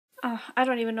I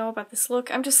don't even know about this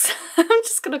look. I'm just I'm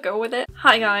just gonna go with it.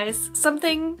 Hi guys.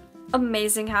 Something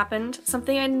amazing happened.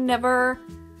 Something I never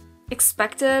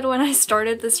expected when I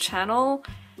started this channel.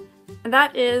 And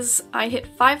that is I hit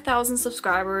 5,000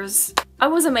 subscribers. I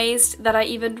was amazed that I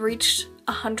even reached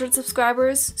 100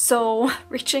 subscribers. So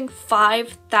reaching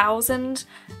 5,000,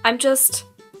 I'm just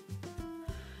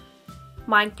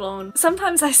mind blown.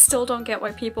 Sometimes I still don't get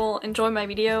why people enjoy my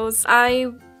videos.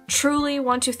 I truly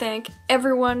want to thank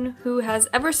everyone who has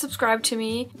ever subscribed to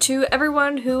me, to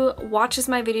everyone who watches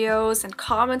my videos and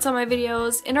comments on my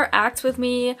videos, interacts with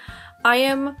me. I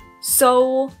am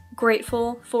so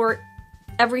grateful for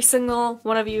every single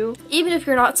one of you. Even if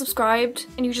you're not subscribed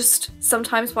and you just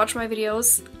sometimes watch my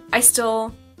videos, I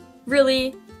still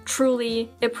really, truly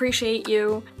appreciate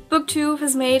you. BookTube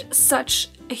has made such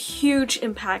a huge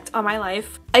impact on my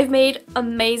life. I've made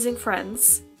amazing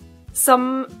friends.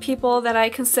 Some people that I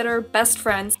consider best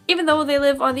friends, even though they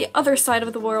live on the other side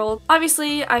of the world.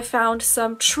 Obviously, I found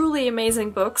some truly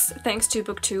amazing books thanks to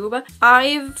BookTube.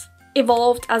 I've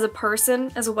evolved as a person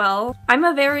as well. I'm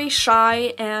a very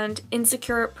shy and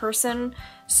insecure person,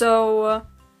 so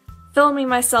filming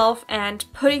myself and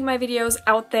putting my videos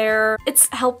out there, it's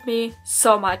helped me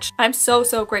so much. I'm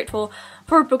so grateful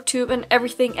for BookTube and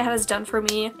everything it has done for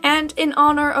me. And in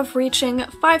honor of reaching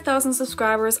 5,000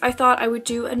 subscribers, I thought I would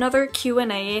do another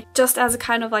Q&A just as a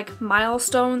kind of like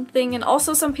milestone thing, and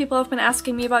also some people have been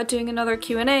asking me about doing another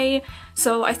Q&A,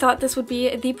 so I thought this would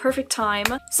be the perfect time.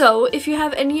 So if you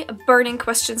have any burning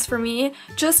questions for me,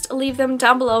 just leave them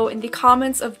down below in the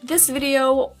comments of this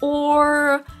video,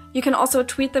 or you can also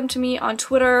tweet them to me on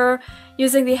Twitter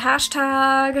using the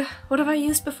hashtag, what have I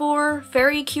used before?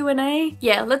 Fairy Q&A?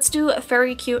 Yeah, let's do a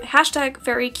hashtag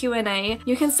Fairy Q&A.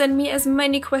 You can send me as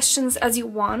many questions as you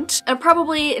want, and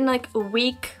probably in like a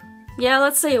week, yeah,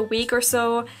 let's say a week or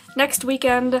so, next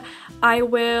weekend, I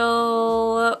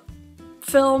will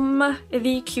film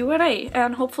the Q&A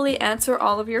and hopefully answer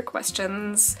all of your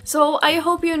questions. So I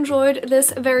hope you enjoyed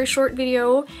this very short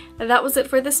video. That was it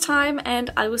for this time,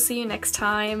 and I will see you next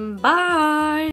time. Bye!